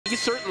he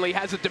certainly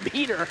has a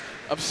demeanor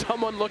of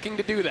someone looking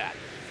to do that.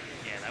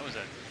 Yeah, that was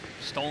a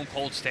stone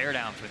cold stare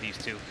down for these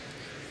two.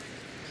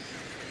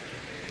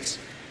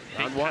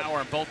 Big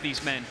power, both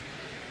these men.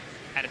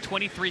 Out of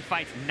 23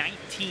 fights,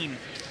 19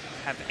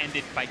 have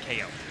ended by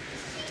KO.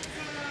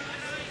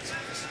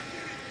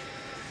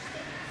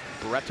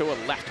 Barreto, a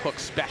left hook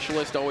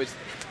specialist, always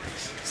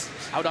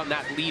out on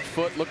that lead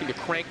foot, looking to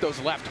crank those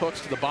left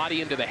hooks to the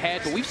body, into the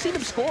head. But we've seen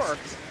him score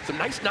some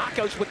nice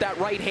knockouts with that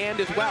right hand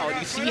as well. And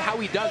you see how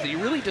he does it. He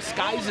really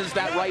disguises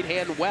that right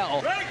hand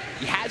well.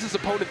 He has his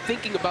opponent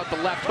thinking about the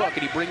left hook,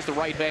 and he brings the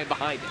right hand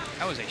behind it.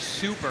 That was a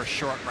super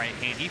short right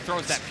hand. He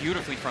throws that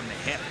beautifully from the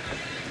hip.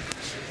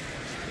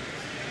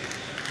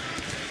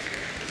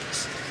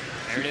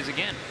 There it is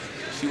again.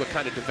 See what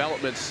kind of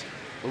developments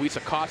Luis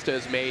Acosta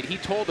has made. He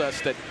told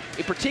us that,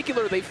 in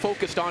particular, they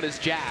focused on his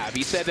jab.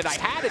 He said that I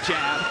had a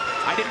jab,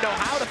 I didn't know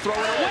how to throw it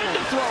or when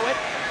to throw it,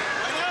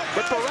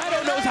 but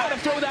Barreto knows how to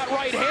throw that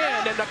right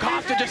hand, and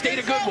Acosta just ate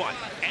a good one.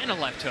 And a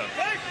left hook.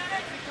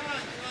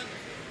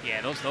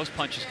 Yeah, those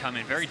punches come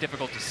in very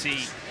difficult to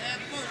see.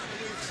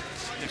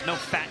 There's no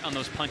fat on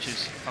those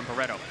punches from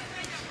Barreto.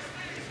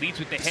 Leads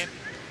with the hip,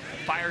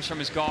 fires from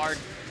his guard.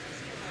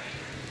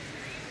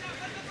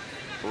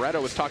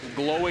 Barreto was talking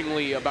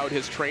glowingly about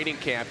his training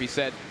camp. He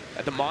said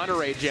at the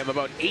Monterey gym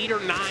about 8 or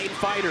 9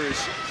 fighters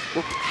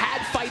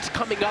had fights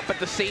coming up at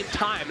the same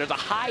time. There's a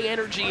high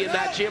energy in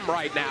that gym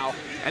right now,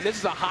 and this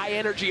is a high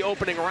energy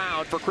opening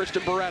round for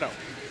Christian Barreto.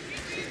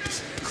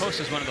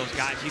 Acosta's one of those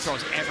guys, he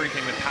throws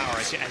everything with power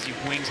as he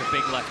wings a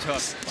big left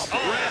hook.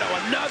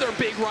 Barreto, another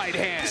big right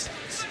hand.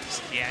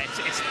 Yeah,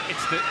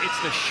 it's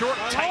the short,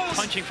 tight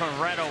punching from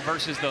Barreto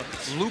versus the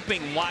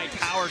looping wide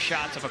power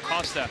shots of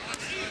Acosta.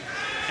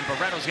 And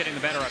Barreto's getting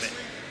the better of it.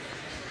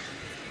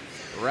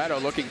 Barreto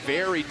looking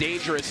very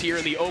dangerous here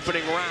in the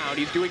opening round.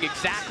 He's doing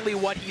exactly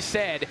what he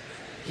said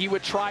he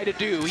would try to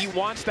do. He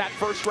wants that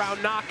first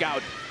round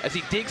knockout as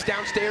he digs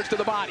downstairs to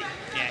the body.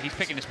 Yeah, he's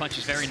picking his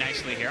punches very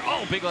nicely here.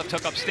 Oh, big left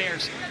hook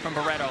upstairs from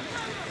Barreto.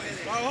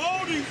 Stop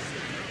holding.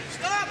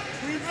 Stop.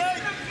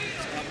 Break.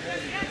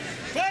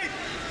 Fight.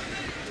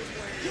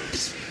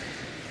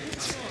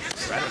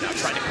 Barreto now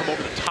trying to come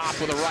over the top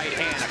with a right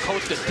hand.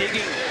 Acosta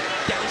digging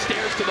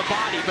downstairs to the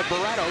body, but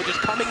Barreto just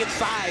coming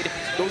inside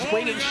those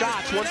winging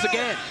shots once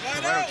again.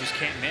 Barreto just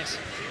can't miss.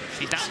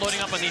 He's not loading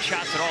up on these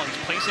shots at all. He's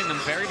placing them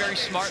very, very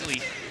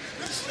smartly.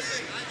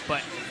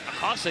 But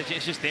Acosta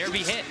is just there to be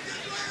hit.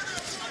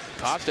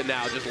 Acosta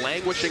now just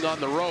languishing on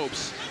the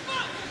ropes.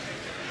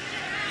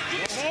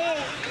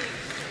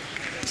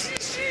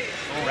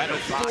 Barreto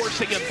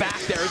forcing him back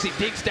there as he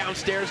digs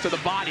downstairs to the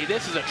body.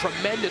 This is a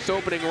tremendous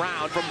opening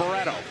round from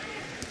Barreto.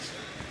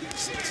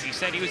 He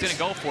said he was going to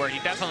go for it. He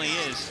definitely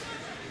is.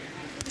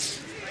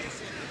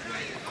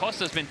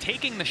 Acosta's been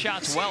taking the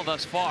shots well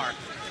thus far,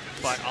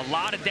 but a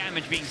lot of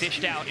damage being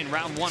dished out in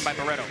round 1 by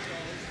Barreto.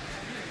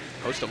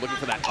 Acosta looking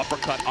for that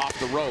uppercut off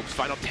the ropes.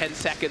 Final 10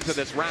 seconds of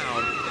this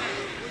round.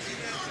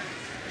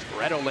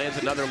 Barreto lands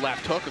another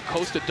left hook.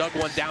 Acosta dug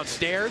one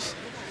downstairs.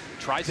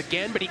 Tries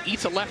again, but he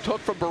eats a left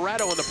hook from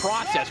Barreto in the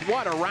process.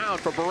 What a round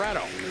for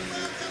Barreto.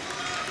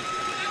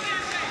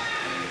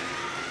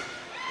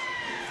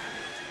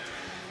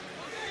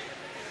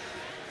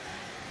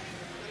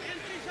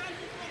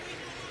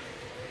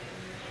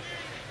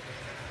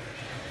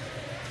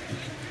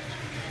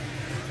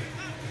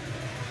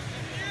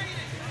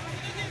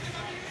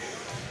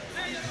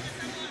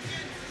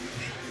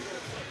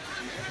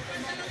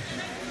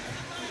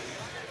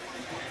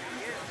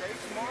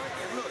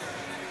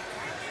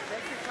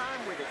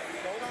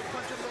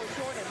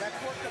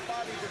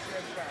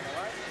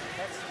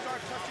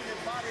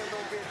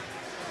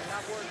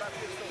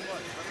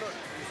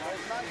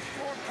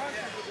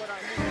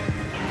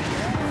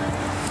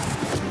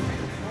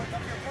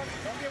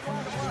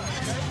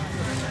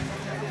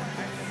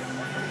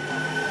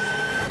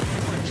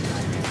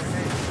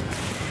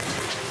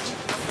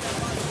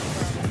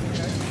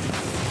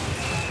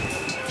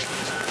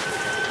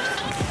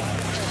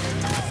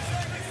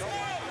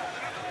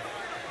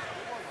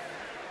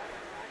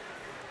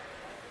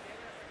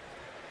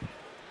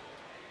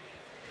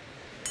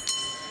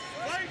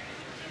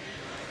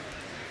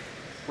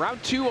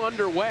 Round 2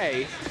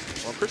 underway.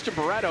 Well, Christian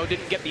Barreto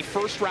didn't get the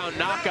first round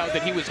knockout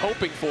that he was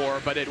hoping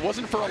for, but it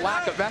wasn't for a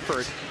lack of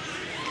effort.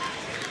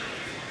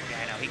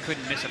 Yeah, no, he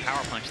couldn't miss a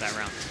power punch that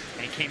round.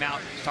 And he came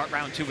out, start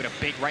round 2 with a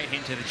big right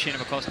hand to the chin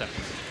of Acosta.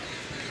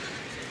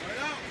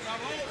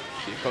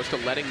 Acosta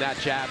letting that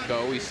jab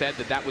go. He said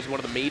that that was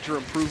one of the major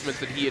improvements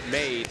that he had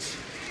made.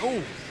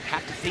 Oh,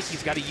 have to think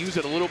he's got to use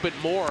it a little bit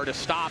more to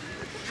stop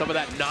some of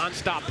that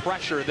non-stop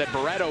pressure that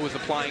Barreto was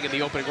applying in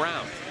the opening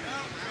round.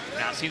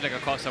 Now it seems like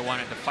Acosta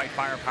wanted to fight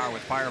firepower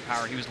with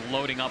firepower. He was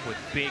loading up with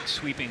big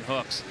sweeping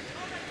hooks.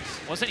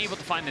 Wasn't able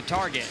to find the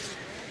target,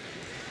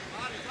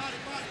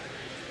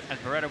 as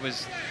Barreto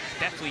was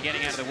definitely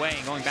getting out of the way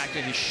and going back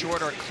to his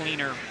shorter,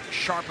 cleaner,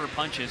 sharper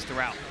punches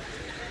throughout.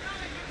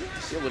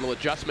 See a little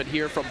adjustment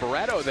here from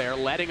Barreto there,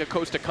 letting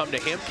Acosta come to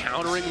him,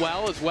 countering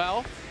well as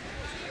well.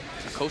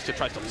 Acosta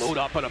tries to load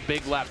up on a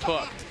big left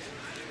hook.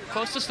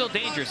 Acosta's still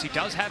dangerous. He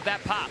does have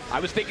that pop. I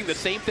was thinking the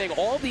same thing.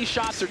 All these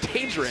shots are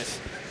dangerous.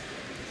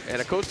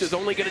 And Acosta's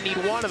only going to need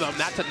one of them.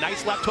 That's a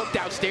nice left hook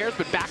downstairs,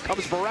 but back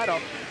comes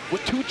Barreto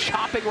with 2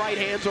 chopping right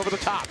hands over the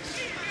top.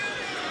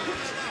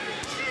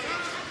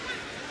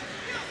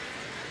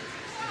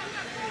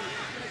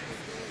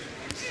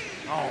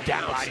 Oh,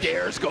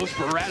 downstairs goes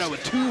Barreto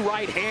with 2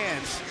 right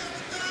hands.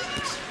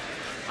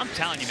 I'm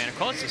telling you, man,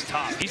 Acosta's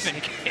tough. He's been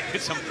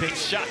hitting some big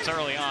shots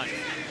early on.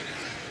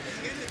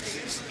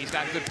 He's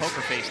got a good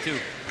poker face, too.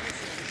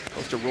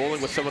 Acosta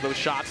rolling with some of those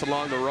shots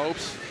along the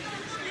ropes.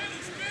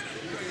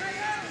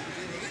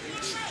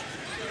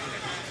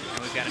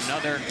 And we've got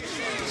another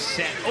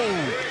set,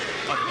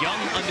 of young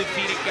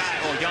undefeated guy,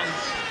 or young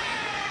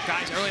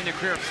guys early in their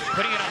career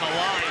putting it on the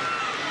line.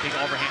 Big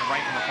overhand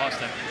right from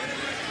Acosta.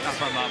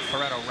 From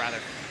Barreto,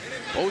 rather.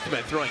 Both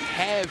men throwing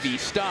heavy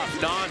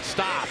stuff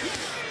non-stop.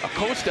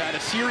 Acosta at a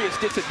serious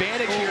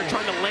disadvantage here,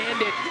 trying to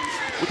land it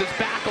with his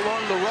back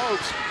along the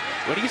ropes.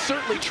 But he's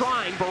certainly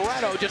trying.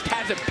 Barreto just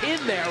has him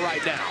pinned there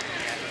right now.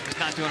 He's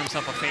not doing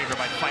himself a favor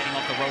by fighting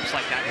off the ropes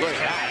like that. Look at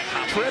that.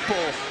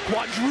 Triple,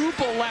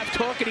 quadruple left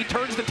hook, and he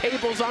turns the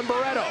tables on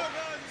Barreto.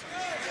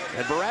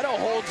 And Barreto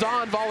holds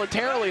on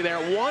voluntarily there.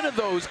 One of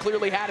those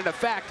clearly had an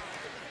effect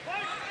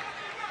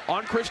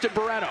on Christian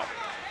Barreto.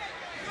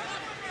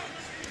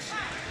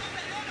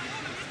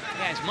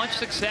 Yeah, as much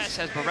success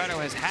as Barreto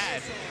has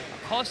had,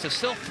 Acosta's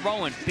still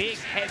throwing big,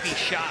 heavy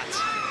shots.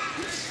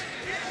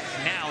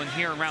 Now, and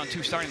here in round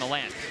 2, starting to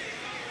land.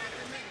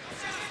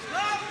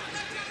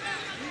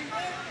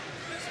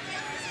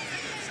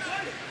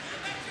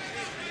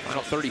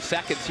 Final 30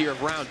 seconds here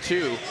of round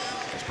 2.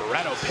 As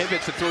Barreto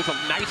pivots and throws a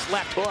nice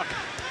left hook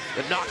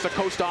that knocks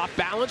Acosta off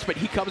balance, but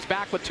he comes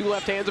back with 2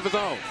 left hands of his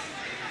own.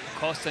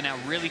 Acosta now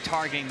really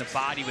targeting the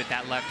body with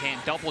that left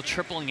hand, double,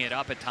 tripling it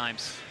up at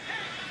times.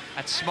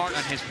 That's smart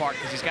on his part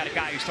because he's got a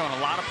guy who's throwing a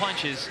lot of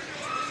punches.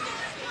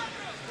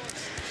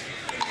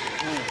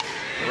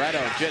 Barreto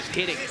just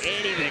hitting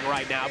anything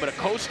right now, but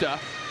Acosta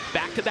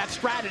back to that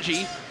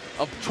strategy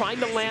of trying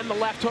to land the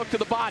left hook to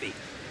the body.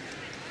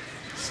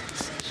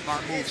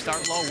 Smart move,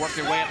 start low, work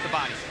your way up the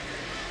body.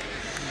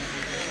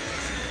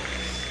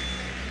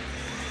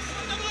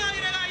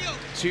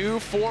 Two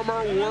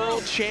former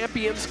world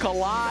champions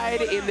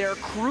collide in their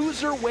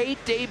cruiserweight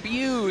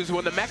debuts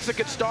when the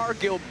Mexican star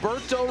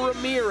Gilberto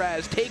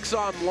Ramirez takes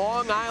on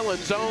Long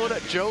Island's own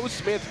Joe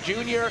Smith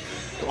Jr.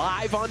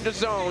 live on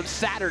DAZN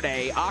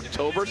Saturday,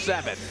 October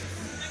 7th. See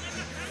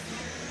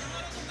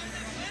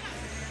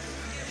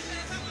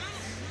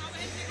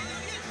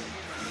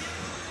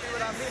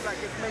what I mean? Like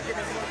it's making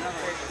him look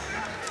okay.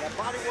 That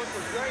body work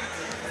was great.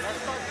 Let's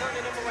start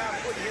turning him around,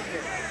 putting him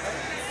there.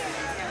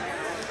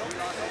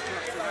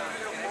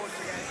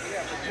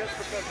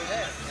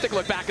 Let's take a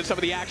look back at some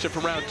of the action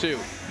from round 2.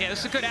 Yeah, this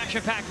is a good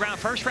action-packed round.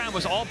 First round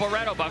was all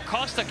Barreto, but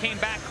Acosta came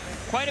back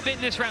quite a bit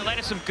in this round,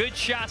 landed some good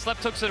shots,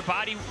 left hooks to the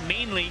body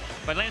mainly,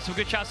 but landed some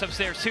good shots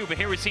upstairs too. But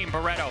here we're seeing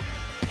Barreto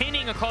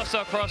pinning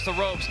Acosta across the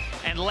ropes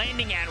and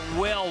landing at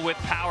will with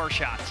power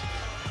shots.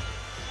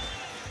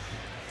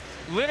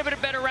 A little bit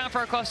of better round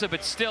for Acosta,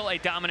 but still a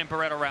dominant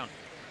Barreto round.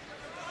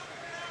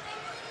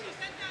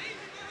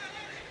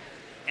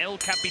 El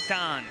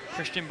Capitan,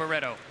 Christian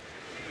Barreto.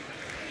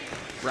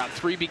 Round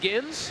 3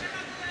 begins.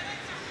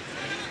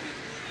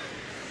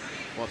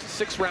 Well,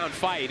 it's a 6-round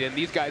fight, and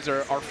these guys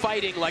are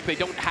fighting like they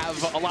don't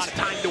have a lot of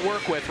time to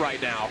work with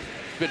right now.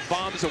 Been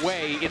bombs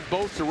away in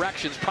both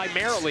directions,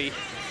 primarily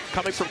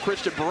coming from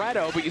Christian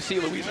Barreto, but you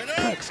see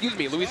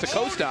Luis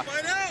Acosta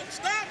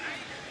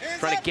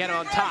trying to get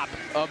on top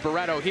of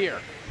Barreto here.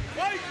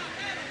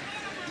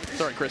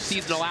 Sorry, Chris,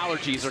 seasonal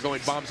allergies are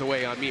going bombs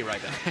away on me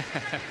right now.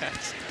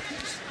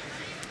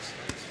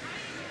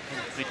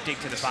 Good dig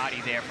to the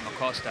body there from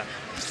Acosta.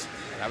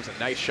 That was a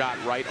nice shot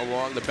right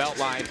along the belt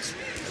line.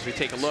 As we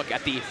take a look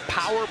at the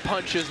power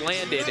punches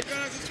landed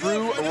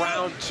through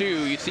round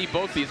 2, you see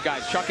both these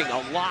guys chucking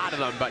a lot of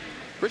them, but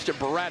Christian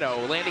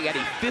Barreto landing at a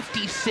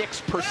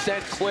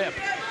 56% clip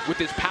with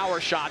his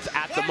power shots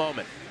at the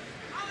moment.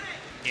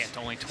 Yeah, it's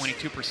only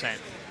 22%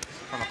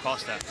 from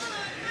Acosta.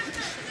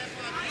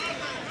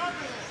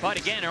 But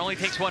again, it only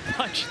takes 1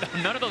 punch.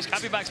 None of those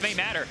copybacks may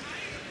matter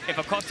if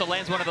Acosta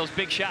lands one of those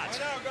big shots.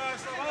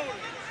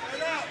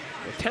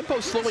 The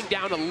tempo's slowing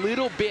down a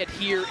little bit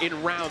here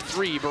in round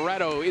 3.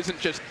 Barreto isn't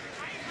just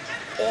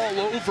all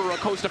over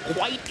Acosta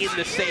quite in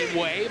the same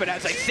way, but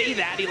as I say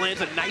that, he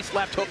lands a nice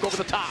left hook over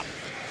the top.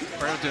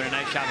 Barreto doing a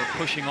nice job of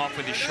pushing off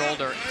with his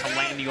shoulder to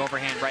land the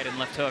overhand right and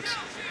left hooks.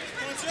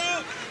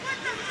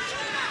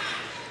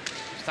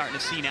 Starting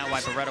to see now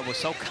why Barreto was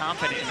so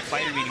confident in the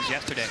fighter meetings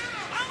yesterday.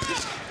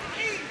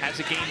 Has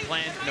a game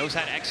plan, knows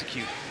how to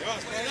execute.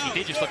 He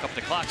did just look up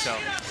the clock, though.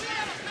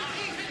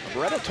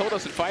 Barreto told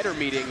us in fighter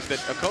meetings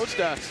that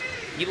Acosta,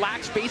 he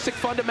lacks basic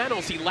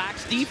fundamentals. He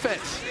lacks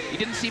defense. He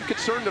didn't seem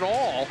concerned at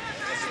all,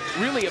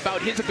 really,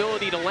 about his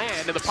ability to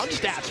land. And the punch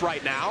stats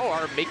right now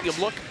are making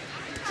him look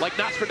like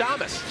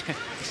Nostradamus.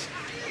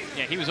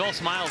 Yeah, he was all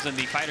smiles in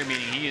the fighter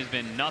meeting. He has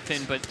been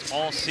nothing but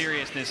all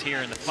seriousness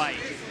here in the fight.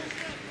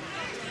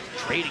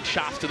 Trading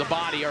shots to the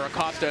body are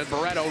Acosta and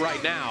Barreto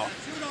right now.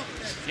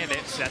 Yeah,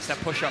 that's that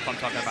push-up I'm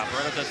talking about.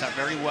 Barreto does that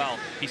very well.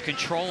 He's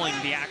controlling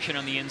the action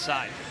on the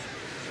inside.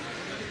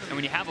 And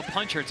when you have a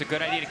puncher, it's a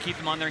good idea to keep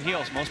them on their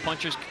heels. Most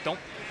punchers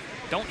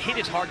don't hit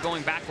as hard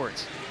going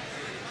backwards.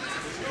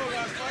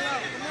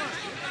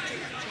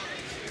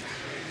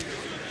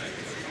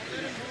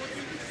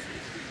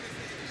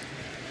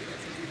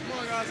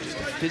 Just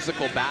a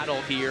physical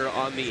battle here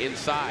on the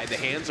inside. The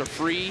hands are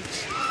free.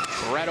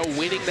 Barreto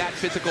winning that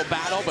physical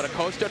battle, but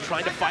Acosta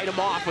trying to fight him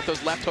off with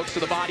those left hooks to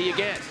the body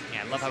again.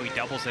 Yeah, I love how he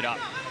doubles it up.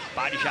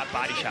 Body shot,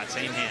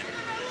 same hand.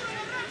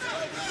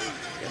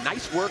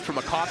 Nice work from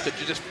Acosta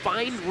to just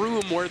find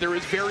room where there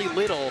is very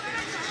little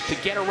to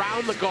get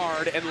around the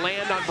guard and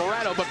land on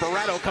Barreto, but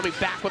Barreto coming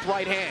back with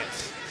right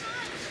hands.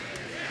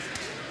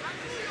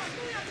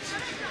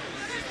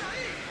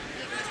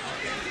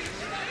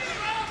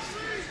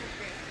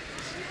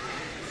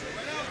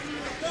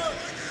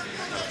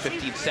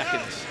 "15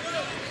 seconds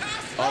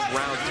of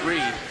round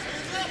 3.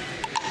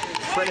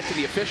 Credit to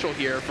the official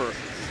here for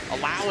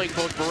allowing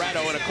both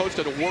Barreto and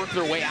Acosta to work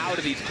their way out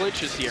of these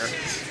clinches here.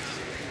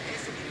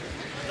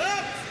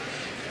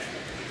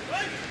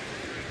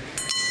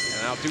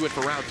 And I'll do it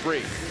for round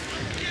 3.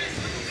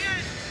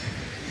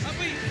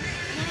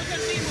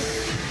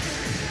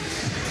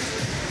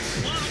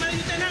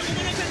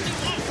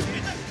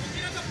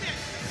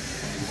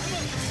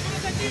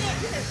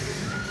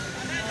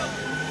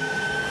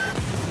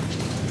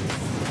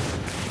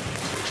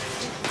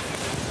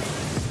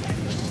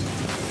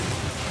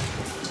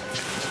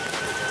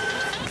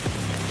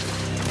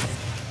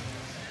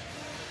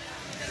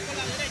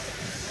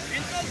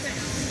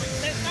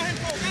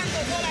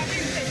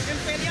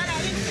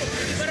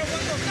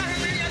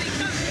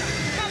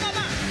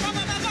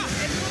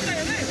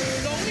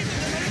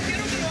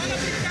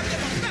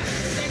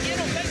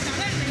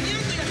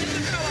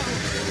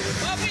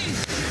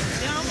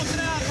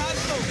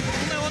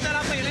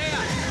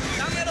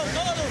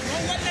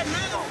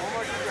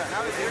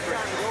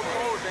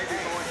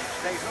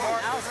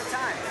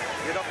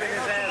 Get up in his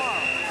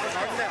ass.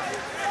 Right now.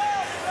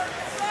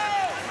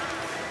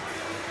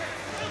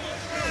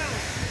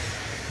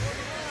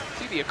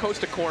 See the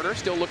Acosta corner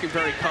still looking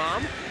very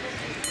calm.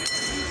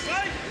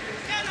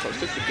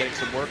 Acosta's been getting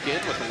some work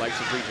in with the likes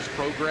of Regis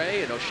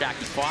Prograis and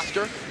Oshaki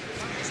Foster.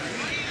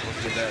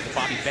 Working with the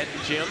Bobby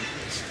Benton gym.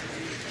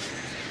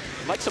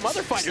 Like some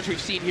other fighters we've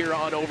seen here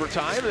on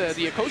Overtime,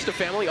 the Acosta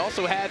family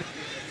also had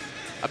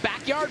a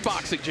backyard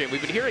boxing gym.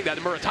 We've been hearing that.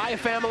 The Murataya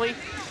family.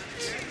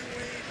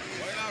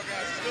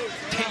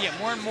 Yeah,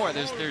 more and more.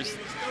 There's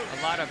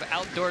a lot of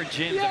outdoor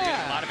gyms that are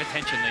getting a lot of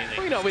attention lately.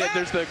 Well, you know,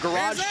 there's the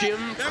garage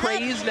gym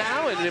craze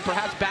now, and then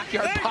perhaps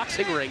backyard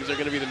boxing rings are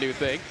going to be the new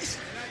thing.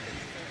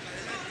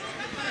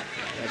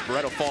 As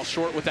Barreto falls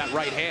short with that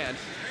right hand.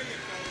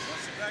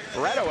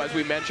 Barreto, as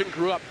we mentioned,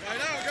 grew up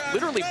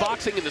literally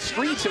boxing in the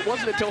streets. It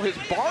wasn't until his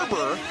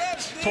barber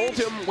told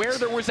him where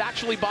there was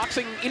actually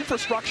boxing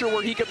infrastructure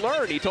where he could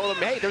learn. He told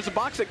him, hey, there's a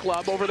boxing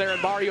club over there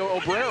in Barrio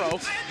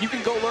Obrero. You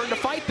can go learn to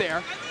fight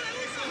there.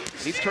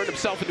 And he's turned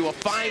himself into a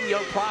fine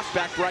young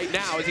prospect right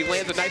now as he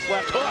lands a nice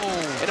left hook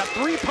and a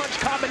 3-punch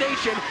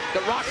combination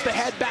that rocks the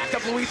head back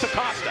of Luis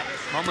Acosta.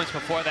 Moments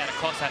before that,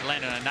 Acosta had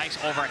landed a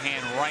nice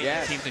overhand right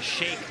that seemed to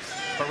shake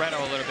Barreto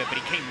a little bit, but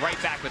he came right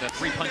back with a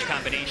 3-punch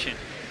combination.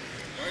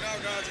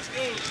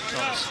 Saw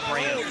the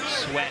spray of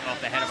sweat off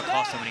the head of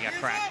Acosta when he got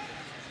cracked.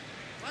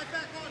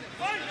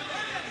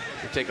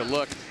 We'll take a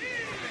look.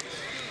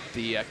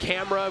 The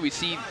camera, we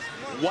see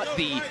what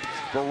the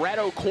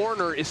Barreto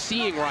corner is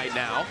seeing right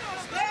now.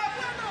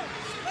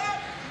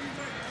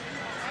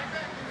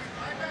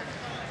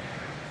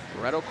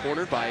 Barreto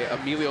cornered by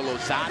Emilio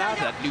Lozada,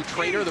 that new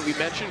trainer that we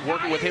mentioned,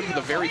 working with him for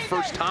the very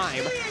first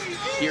time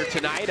here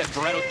tonight as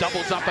Barreto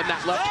doubles up on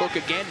that left hook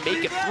again,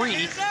 make it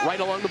 3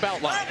 right along the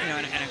belt line. You know,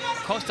 and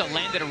Acosta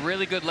landed a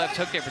really good left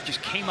hook there, but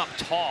just came up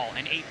tall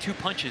and ate 2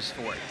 punches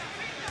for it.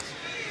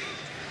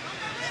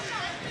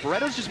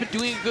 Barreto's just been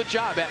doing a good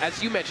job,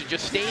 as you mentioned,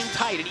 just staying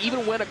tight, and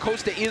even when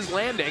Acosta is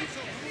landing,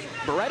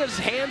 Barreto's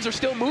hands are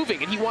still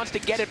moving, and he wants to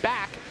get it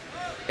back.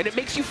 And it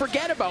makes you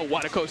forget about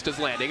what Acosta's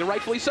landing, and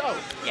rightfully so.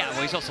 Yeah,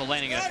 well, he's also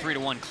landing at a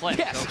 3-to-1 clip.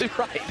 Yes, so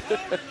right.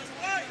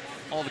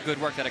 all the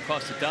good work that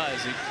Acosta does,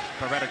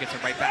 Barreto gets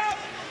it right back.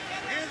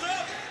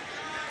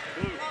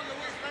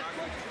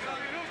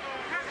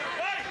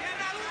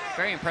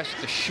 Very impressed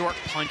with the short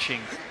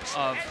punching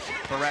of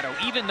Barreto.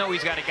 Even though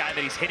he's got a guy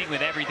that he's hitting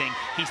with everything,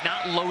 he's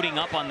not loading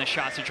up on the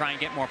shots to try and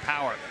get more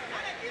power.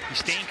 He's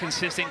staying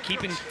consistent,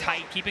 keeping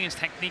tight, keeping his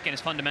technique and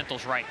his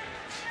fundamentals right.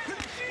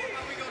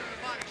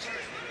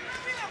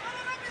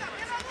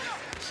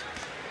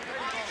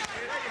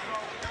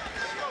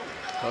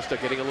 Acosta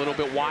getting a little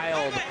bit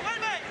wild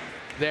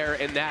there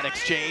in that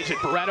exchange. And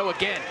Barreto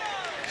again,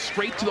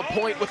 straight to the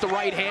point with the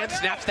right hand,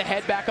 snaps the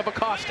head back of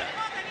Acosta.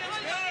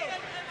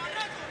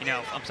 You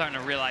know, I'm starting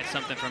to realize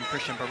something from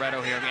Christian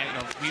Barreto here. I mean,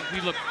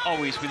 you know,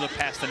 we look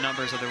past the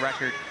numbers of the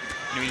record.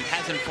 You know, he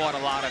hasn't fought a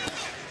lot of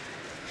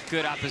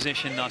good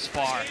opposition thus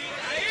far.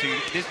 So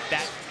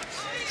that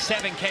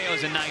 7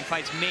 KOs in 9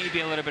 fights may be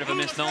a little bit of a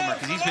misnomer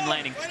because he's been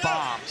landing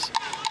bombs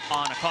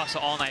on Acosta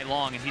all night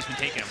long, and he's been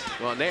taking them.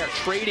 Well, they are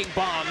trading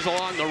bombs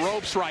along the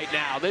ropes right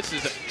now. This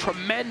is a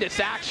tremendous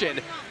action,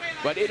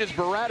 but it is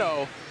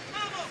Barreto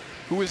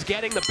who is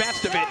getting the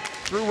best of it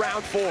through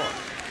round 4.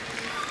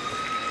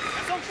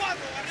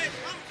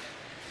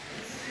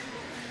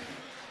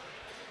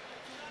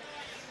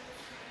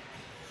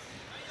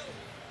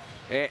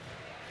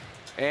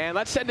 And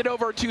let's send it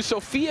over to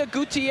Sofia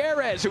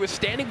Gutierrez, who is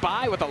standing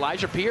by with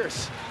Elijah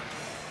Pierce.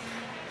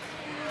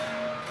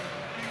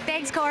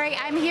 Thanks, Corey.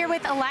 I'm here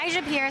with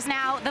Elijah Pierce.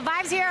 Now, the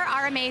vibes here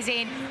are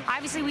amazing.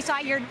 Obviously, we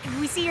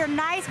see your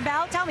nice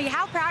belt. Tell me,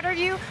 how proud are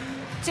you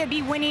to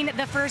be winning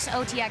the first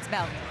OTX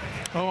belt?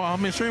 Oh,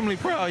 I'm extremely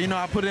proud. You know,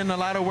 I put in a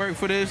lot of work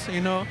for this,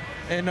 you know,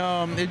 and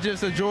it's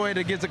just a joy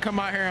to get to come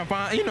out here and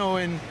find, you know,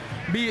 and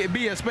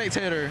be a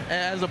spectator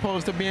as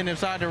opposed to being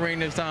inside the ring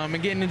this time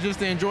and getting just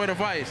to enjoy the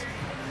fights.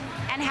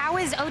 And how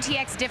is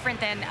OTX different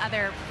than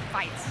other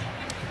fights?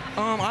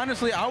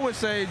 Honestly, I would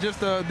say just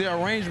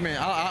the arrangement.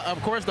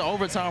 Of course, the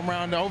overtime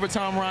round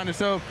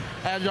itself,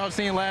 as y'all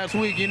seen last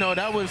week, you know,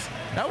 that was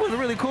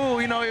really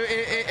cool. You know,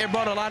 it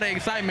brought a lot of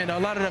excitement. A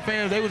lot of the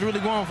fans, they was really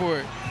going for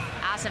it.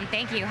 Awesome,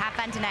 thank you. Have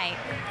fun tonight.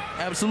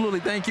 Absolutely,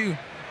 thank you.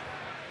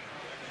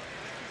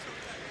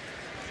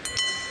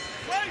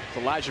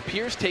 Elijah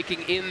Pierce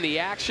taking in the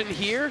action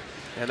here,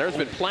 and there's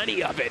been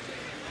plenty of it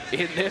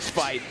in this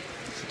fight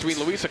between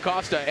Luis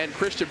Acosta and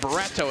Christian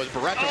Barreto, as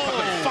Barreto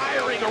comes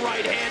firing a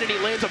right hand, and he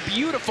lands a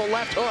beautiful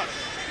left hook.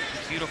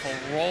 Beautiful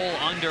roll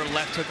under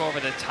left hook over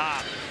the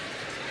top.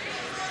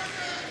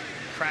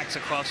 Cracks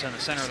Acosta in the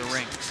center of the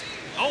ring.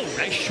 Oh,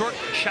 nice short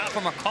shot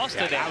from Acosta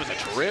there. That was a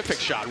terrific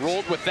shot.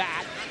 Rolled with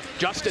that,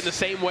 just in the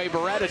same way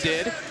Barreto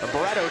did.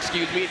 Barreto,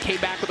 excuse me, and came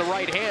back with the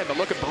right hand, but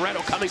look at Barreto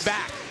coming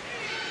back.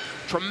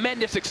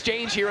 Tremendous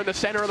exchange here in the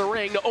center of the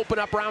ring to open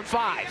up round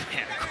 5.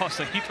 Man,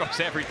 Acosta, he throws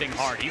everything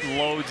hard. He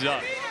loads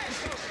up.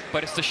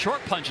 But it's the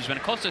short punches. When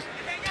Acosta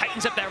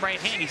tightens up that right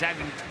hand, he's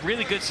having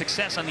really good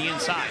success on the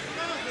inside.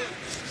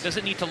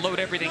 Doesn't need to load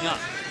everything up.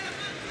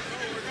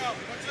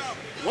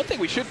 One thing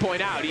we should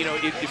point out, you know,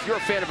 if you're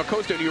a fan of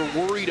Acosta and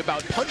you're worried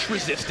about punch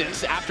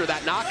resistance after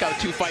that knockout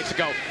 2 fights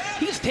ago,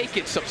 he's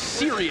taken some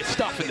serious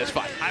stuff in this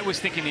fight. I was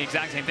thinking the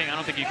exact same thing. I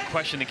don't think you can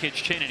question the kid's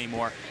chin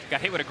anymore.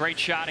 Got hit with a great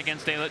shot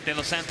against De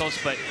Los Santos,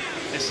 but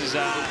this is,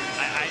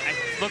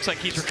 looks like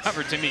he's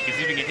recovered to me because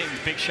he's been getting hit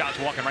with big shots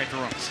walking right through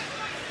him.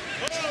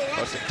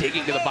 Acosta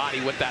digging to the body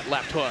with that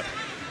left hook.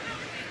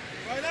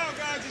 Right now,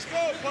 guys, just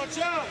go. Punch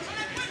out.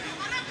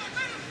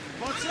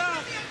 Punch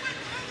out.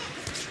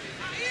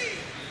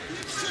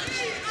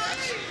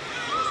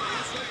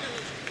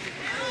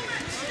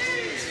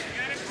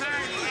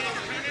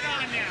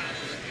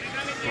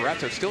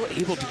 Barreto still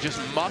able to just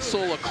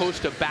muscle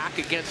Acosta back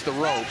against the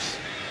ropes.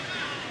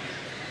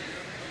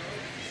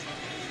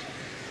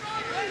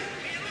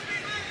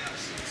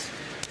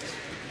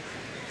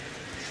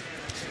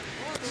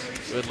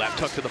 Good left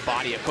hook to the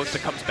body. Acosta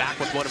comes back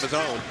with one of his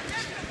own.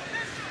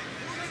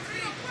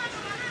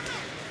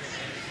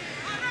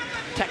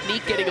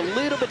 Technique getting a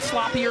little bit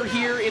sloppier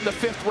here in the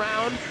 5th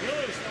round.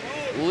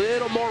 A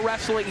little more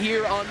wrestling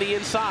here on the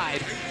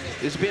inside.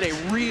 There's been a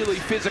really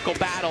physical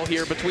battle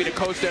here between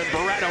Acosta and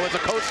Barreto as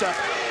Acosta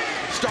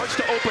starts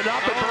to open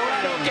up, and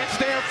Barreto gets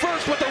there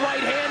first with the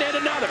right hand and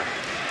another.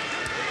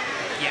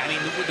 Yeah, I mean,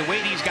 the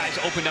way these guys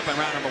opened up in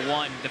round number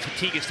 1, the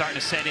fatigue is starting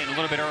to set in a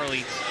little bit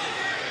early.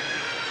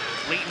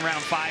 Late in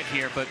round 5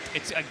 here, but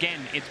it's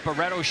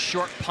Barreto's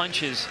short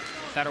punches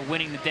that are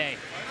winning the day.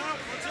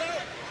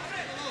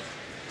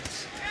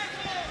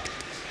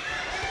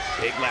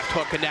 Big left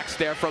hook connects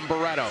there from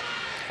Barreto.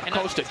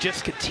 Acosta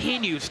just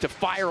continues to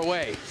fire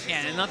away.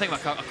 Yeah, and another thing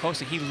about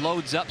Acosta, he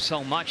loads up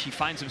so much, he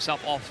finds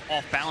himself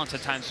off balance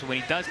at times, so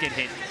when he does get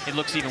hit, it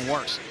looks even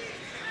worse.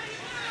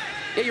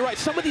 Yeah, you're right.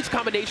 Some of these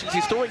combinations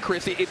he's throwing,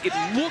 Chris, it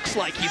looks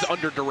like he's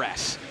under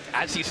duress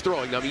as he's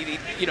throwing them.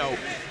 You know,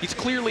 he's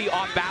clearly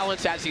off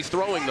balance as he's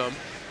throwing them.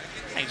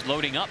 And he's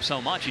loading up so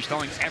much, he's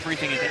throwing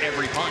everything into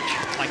every punch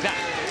like that.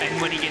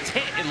 And when he gets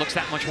hit, it looks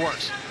that much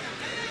worse.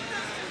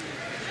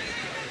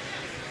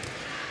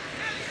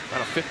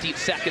 About 15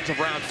 seconds of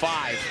round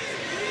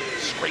 5.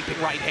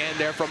 Scraping right hand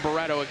there from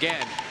Barreto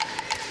again.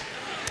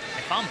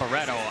 If I'm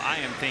Barreto, I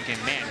am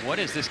thinking, man, what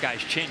is this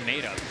guy's chin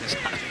made of? It's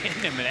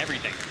hitting him and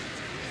everything.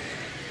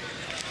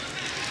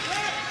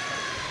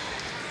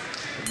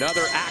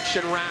 Another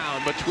action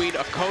round between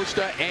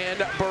Acosta and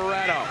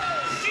Barreto.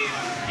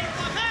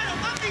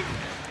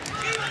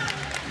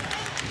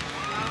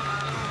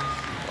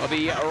 Well,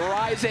 the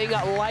rising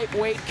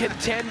lightweight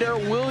contender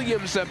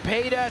William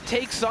Zepeda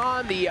takes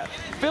on the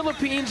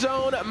Philippines'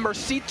 own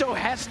Mercito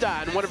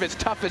Hesta in one of his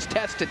toughest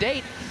tests to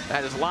date.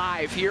 That is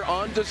live here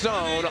on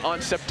DAZN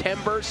on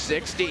September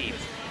 16th.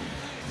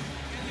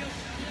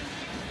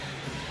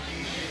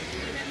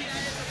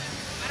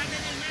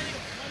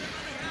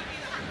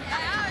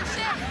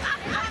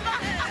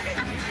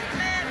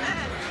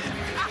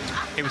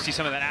 Here we see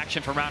some of that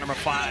action from round number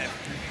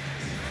 5.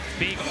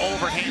 Big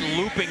overhand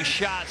looping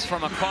shots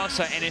from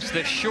Acosta, and it's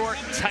the short,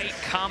 tight,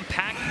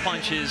 compact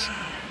punches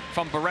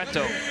from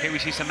Barreto. Here we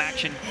see some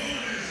action.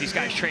 These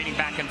guys trading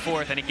back and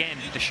forth. And again,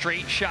 the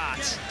straight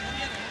shots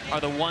are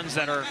the ones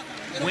that are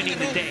winning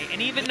the day.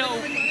 And even though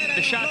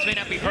the shots may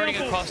not be hurting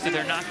Acosta,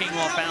 they're knocking him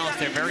off balance.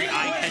 They're very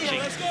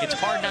eye-catching. It's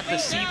hard not to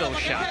see those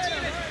shots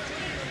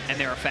and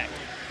their effect.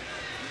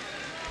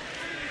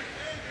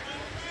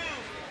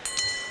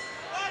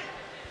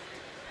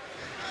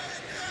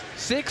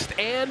 Sixth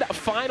and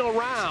final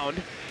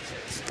round.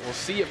 We'll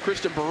see if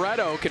Christian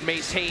Barreto can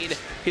maintain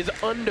his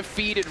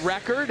undefeated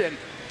record and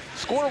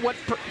score what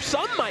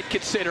some might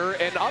consider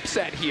an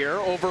upset here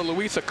over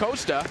Luis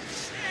Acosta.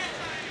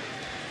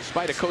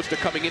 Despite Acosta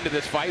coming into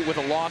this fight with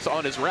a loss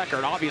on his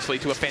record, obviously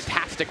to a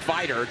fantastic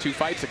fighter 2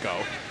 fights ago.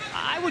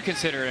 I would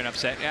consider it an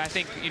upset. I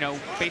think, you know,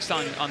 based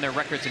on their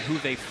records and who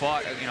they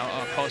fought, you know,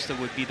 Acosta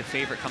would be the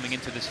favorite coming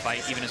into this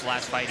fight. Even his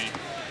last fight, he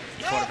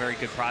fought a very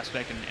good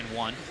prospect and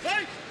won.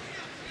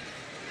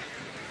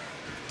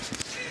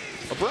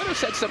 Barreto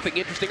said something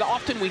interesting.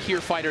 Often we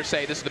hear fighters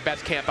say, this is the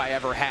best camp I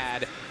ever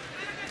had.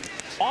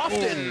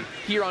 Often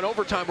here on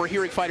Overtime, we're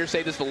hearing fighters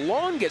say this is the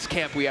longest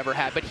camp we ever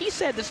had, but he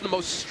said this is the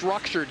most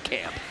structured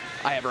camp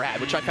I ever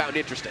had, which I found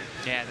interesting.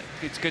 Yeah,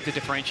 it's good to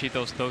differentiate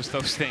those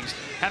things.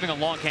 Having a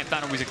long camp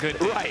not always a good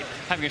thing. Right.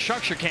 Having a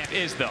structured camp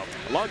is, though.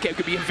 A long camp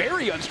could be a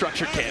very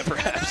unstructured camp,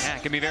 perhaps. Yeah,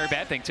 it can be a very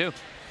bad thing, too.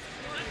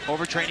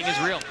 Overtraining is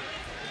real.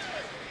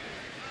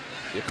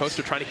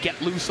 Acosta trying to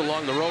get loose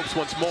along the ropes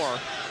once more.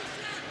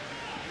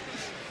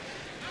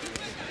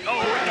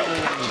 Oh, Barreto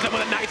catches him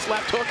with a nice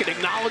left hook, an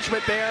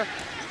acknowledgement there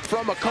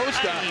from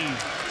Acosta.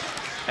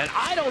 And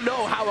I don't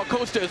know how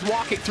Acosta is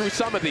walking through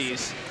some of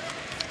these.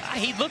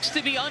 He looks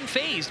to be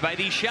unfazed by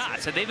these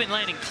shots. They've been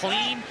landing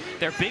clean.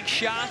 They're big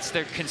shots.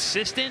 They're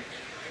consistent.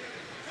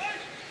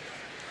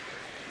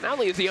 Not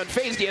only is he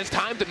unfazed, he has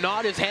time to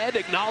nod his head,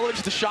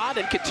 acknowledge the shot,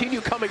 and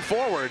continue coming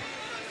forward.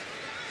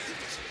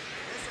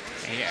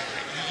 Yeah,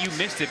 you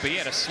missed it, but he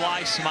had a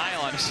sly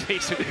smile on his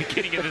face at the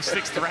beginning of the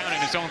 6th round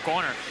in his own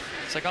corner.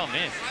 It's like, oh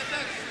man,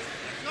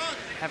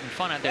 having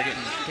fun out there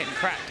getting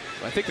cracked.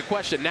 I think the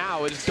question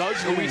now is,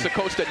 does Luis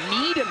Acosta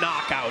need a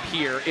knockout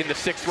here in the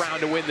 6th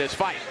round to win this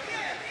fight?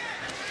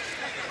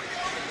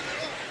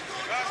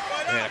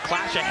 And a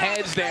clash of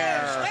heads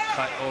there.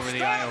 Cut over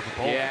the eye over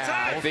both,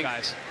 I think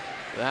guys.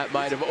 That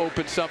might have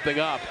opened something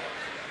up.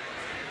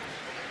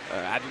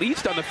 At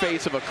least on the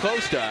face of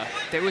Acosta.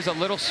 There was a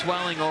little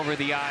swelling over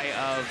the eye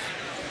of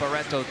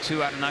Barreto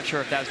too. I'm not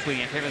sure if that's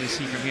bleeding. I can't really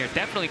see from here.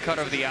 Definitely cut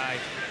over the eye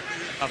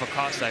of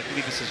Acosta. I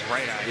believe this is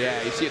right eye.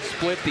 Yeah, you see it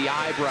split the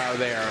eyebrow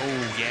there.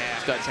 Oh yeah,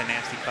 that's a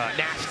nasty cut.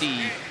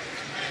 Nasty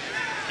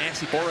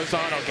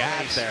horizontal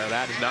gash there.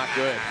 That is not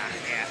good.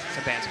 Yeah, it's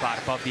a bad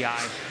spot above the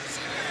eye.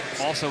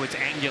 Also, it's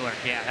angular.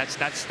 Yeah, that's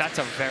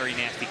a very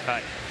nasty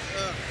cut.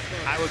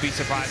 I would be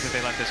surprised if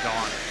they let this go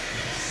on.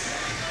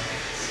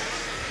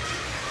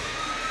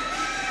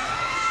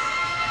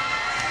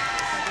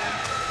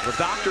 The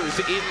doctor's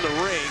in the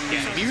ring.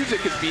 Yes.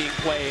 Music is being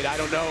played. I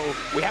don't know.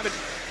 We haven't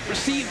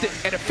received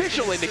an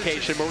official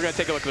indication, but we're going to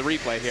take a look at the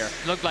replay here.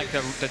 Looked like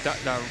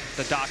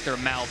the doctor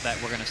mouthed that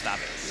we're going to stop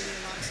it.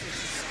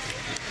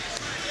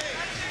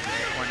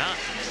 Or not.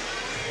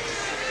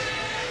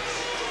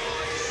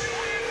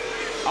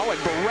 Oh,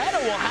 and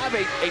Barreto will have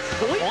a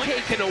point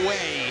taken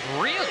away.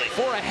 Really?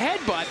 For a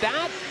headbutt.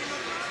 That,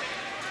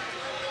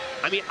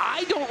 I mean,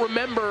 I don't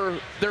remember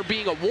there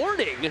being a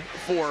warning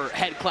for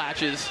head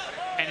clashes.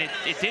 And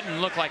it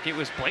didn't look like it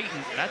was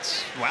blatant.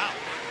 That's, wow.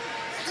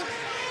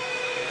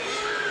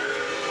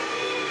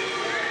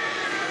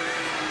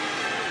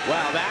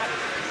 Wow, that.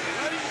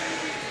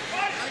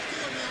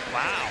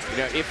 Wow. You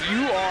know, if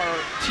you are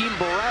Team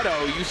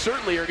Barreto, you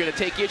certainly are going to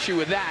take issue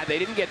with that. They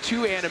didn't get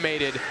too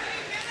animated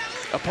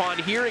upon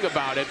hearing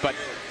about it, but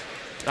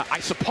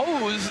I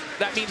suppose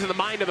that means in the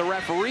mind of the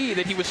referee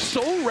that he was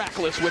so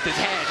reckless with his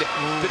head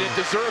that it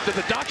deserved a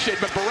deduction.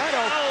 But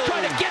Barreto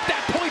trying to get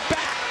that point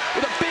back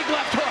with a big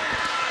left hook.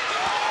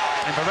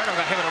 And Barreto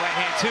got hit with a right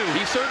hand too.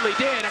 He certainly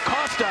did.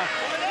 Acosta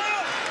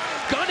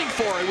gunning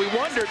for it. We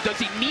wondered, does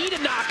he need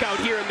a knockout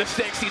here in the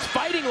 6th? He's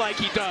fighting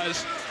like he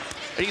does.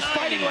 And he's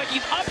fighting like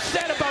he's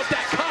upset about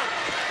that cut.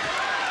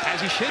 As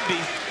he should be.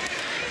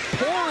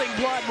 Pouring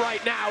blood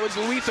right now is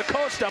Luis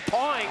Acosta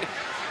pawing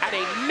at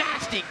a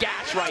nasty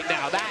gash right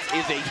now. That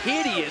is a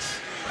hideous,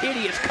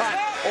 hideous cut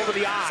over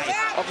the eye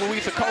of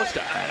Luis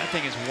Acosta. That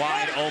thing is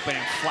wide open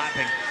and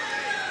flapping.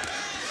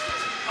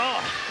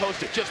 Oh,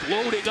 Acosta just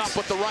loading up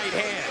with the right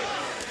hand.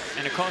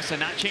 And Acosta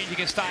not changing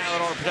his style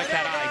at all to protect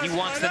that eye. He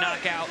wants the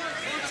knockout.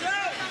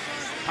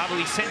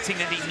 Probably sensing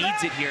that he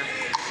needs it here.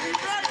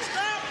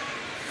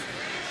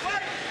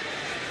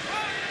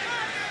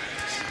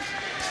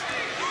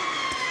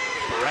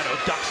 Barreto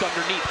ducks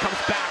underneath, comes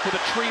back with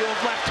a trio of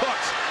left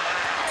hooks.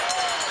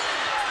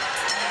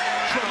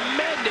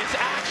 Tremendous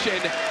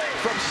action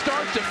from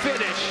start to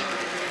finish.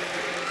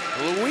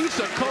 Luis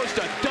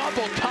Acosta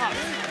double tough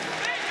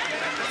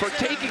for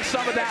taking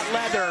some of that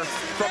leather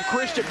from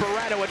Christian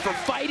Barreto and for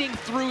fighting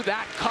through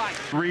that cut.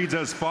 Reads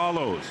as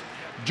follows.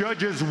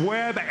 Judges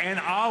Webb and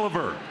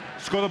Oliver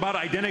score about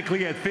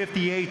identically at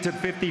 58 to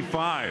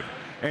 55.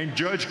 And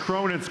Judge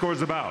Cronin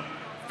scores about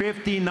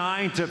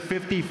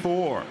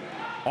 59-54.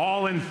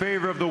 All in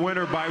favor of the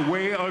winner by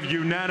way of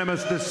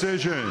unanimous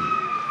decision.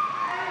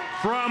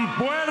 From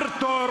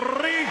Puerto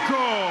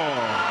Rico,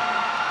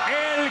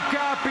 El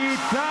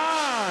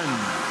Capitán,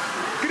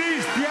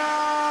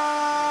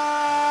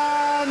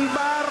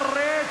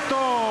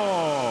 Barreto.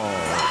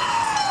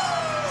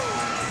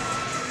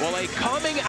 Well, a coming